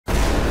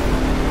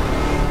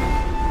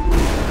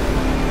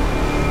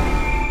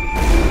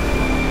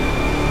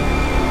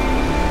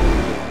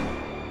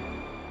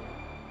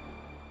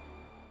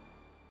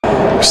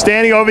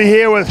Standing over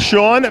here with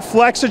Shawn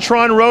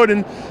Flexatron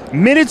Rhoden,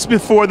 minutes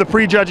before the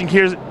prejudging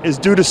here is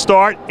due to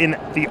start in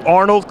the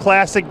Arnold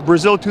Classic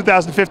Brazil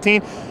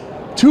 2015.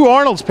 2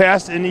 Arnolds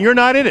passed, and you're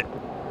not in it.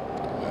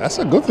 That's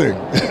a good thing.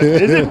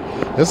 Is it?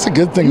 That's a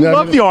good thing. You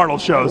love the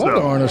Arnold shows, I love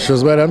though. the Arnold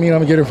shows, but I mean,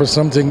 I'm getting for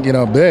something,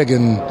 big,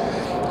 and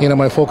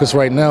my focus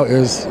right now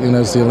is,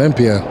 is the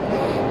Olympia.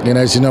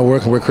 As you know,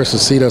 working with Chris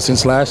Aceto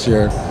since last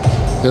year,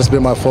 that's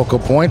been my focal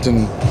point.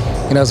 And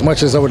as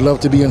much as I would love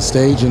to be on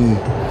stage and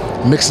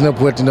mixing up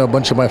with a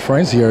bunch of my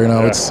friends here,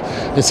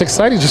 it's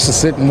exciting just to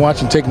sit and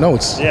watch and take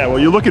notes. Yeah, well,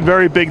 you're looking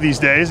very big these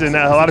days, and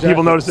a lot of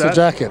people notice that. It's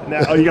a jacket.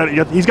 Now,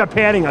 he's got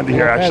padding under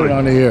here, actually.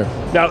 Padding under here.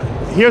 Now,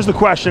 here's the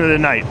question of the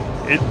night.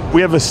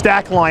 We have a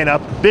stacked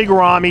lineup: Big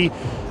Ramy,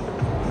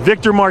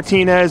 Victor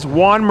Martinez,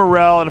 Juan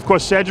Morel, and of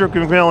course Cedric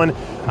McMillan.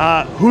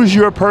 Who's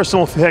your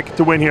personal pick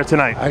to win here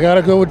tonight? I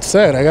gotta go with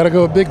Ced. I gotta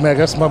go with Big Mac.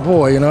 That's my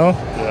boy.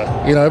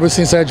 Yeah. Ever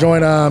since I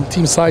joined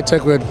Team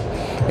SciTech with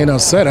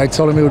Ced, I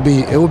told him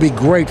it would be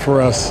great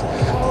for us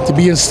to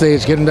be in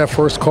stage, getting that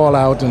first call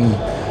out and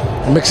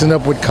mixing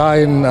up with Kai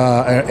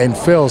and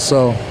Phil.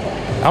 So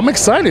I'm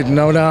excited.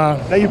 Now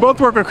you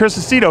both work with Chris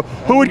Aceto.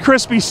 Who would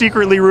Chris be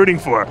secretly rooting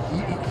for?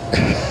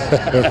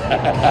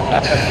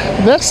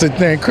 That's the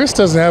thing. Chris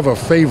doesn't have a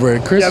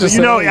favorite. Chris, but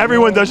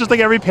everyone does. Just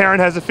like every parent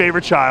has a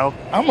favorite child.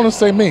 I'm gonna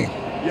say me.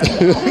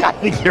 I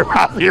think you're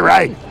probably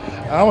right.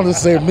 I want to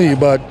say me,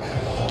 but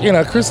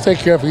Chris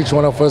takes care of each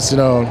one of us.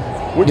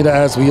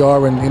 As we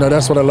are, and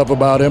that's what I love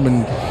about him.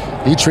 And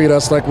he treats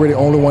us like we're the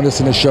only one that's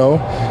in the show.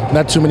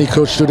 Not too many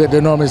coaches do that.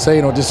 They normally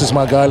say, this is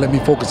my guy. Let me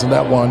focus on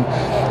that one.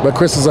 But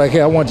Chris is like,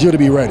 hey, I want you to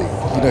be ready.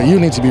 You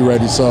need to be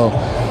ready. So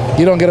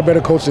you don't get a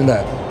better coach than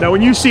that. Now,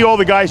 when you see all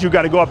the guys you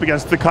got to go up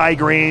against, the Kai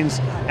Greens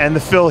and the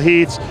Phil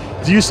Heats,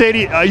 do you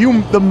say are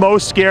you the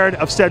most scared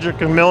of Cedric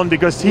McMillan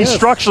because he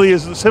structurally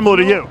is similar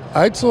to you?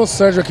 I told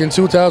Cedric in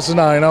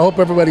 2009. I hope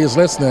everybody is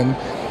listening.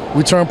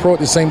 We turned pro at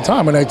the same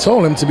time, and I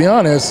told him, to be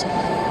honest,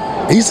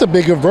 he's a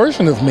bigger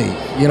version of me.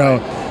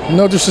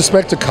 No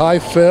disrespect to Kai,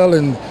 Phil,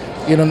 and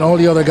and all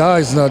the other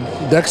guys,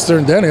 Dexter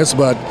and Dennis.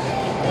 But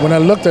when I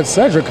looked at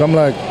Cedric, I'm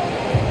like,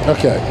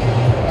 okay,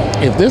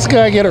 if this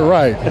guy get it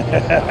right,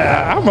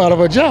 I'm out of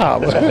a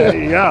job.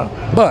 Yeah.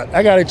 But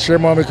I got to cheer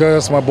him on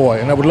because that's my boy,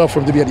 and I would love for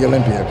him to be at the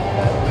Olympia.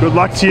 Good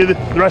luck to you the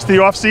rest of the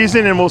off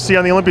season, and we'll see you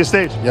on the Olympia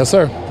stage. Yes,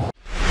 sir.